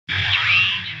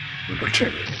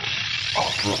Libertaria,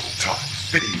 opera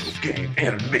times video game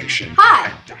animation.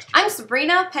 Hi, I'm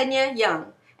Sabrina Pena Young,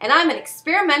 and I'm an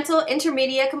experimental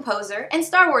intermedia composer and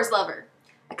Star Wars lover.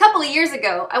 A couple of years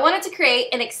ago, I wanted to create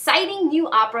an exciting new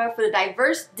opera for the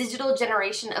diverse digital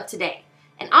generation of today.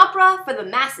 An opera for the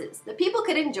masses that people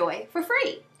could enjoy for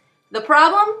free. The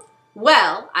problem?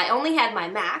 Well, I only had my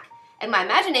Mac and my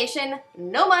imagination,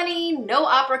 no money, no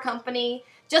opera company,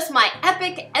 just my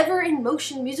epic,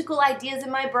 ever-in-motion musical ideas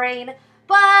in my brain,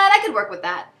 but I could work with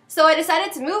that. So I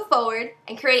decided to move forward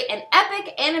and create an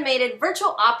epic animated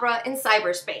virtual opera in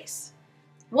cyberspace.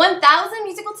 1,000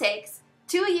 musical takes,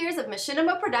 2 years of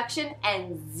machinima production,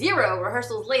 and 0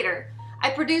 rehearsals later, I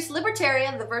produced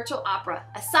Libertaria the Virtual Opera,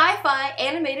 a sci-fi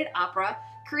animated opera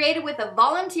created with a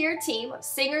volunteer team of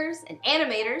singers and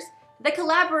animators that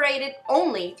collaborated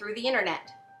only through the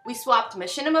internet. We swapped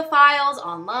machinima files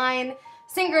online,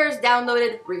 singers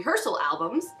downloaded rehearsal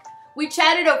albums, we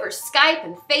chatted over Skype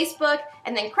and Facebook,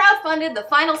 and then crowdfunded the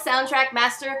final soundtrack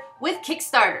master with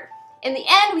Kickstarter. In the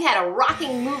end, we had a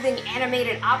rocking, moving,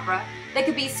 animated opera that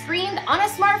could be streamed on a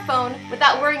smartphone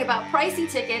without worrying about pricey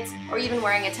tickets or even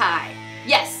wearing a tie.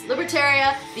 Yes,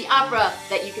 Libertaria, the opera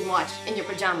that you can watch in your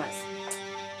pajamas.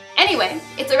 Anyway,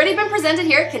 it's already been presented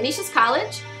here at Canisius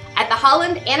College, at the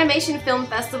Holland Animation Film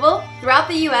Festival, throughout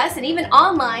the US, and even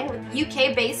online with the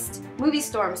UK-based Movie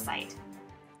Storm site.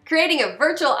 Creating a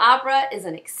virtual opera is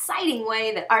an exciting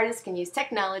way that artists can use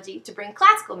technology to bring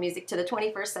classical music to the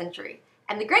 21st century.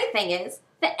 And the great thing is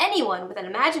that anyone with an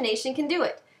imagination can do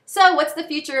it. So what's the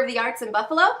future of the arts in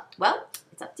Buffalo? Well,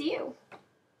 it's up to you.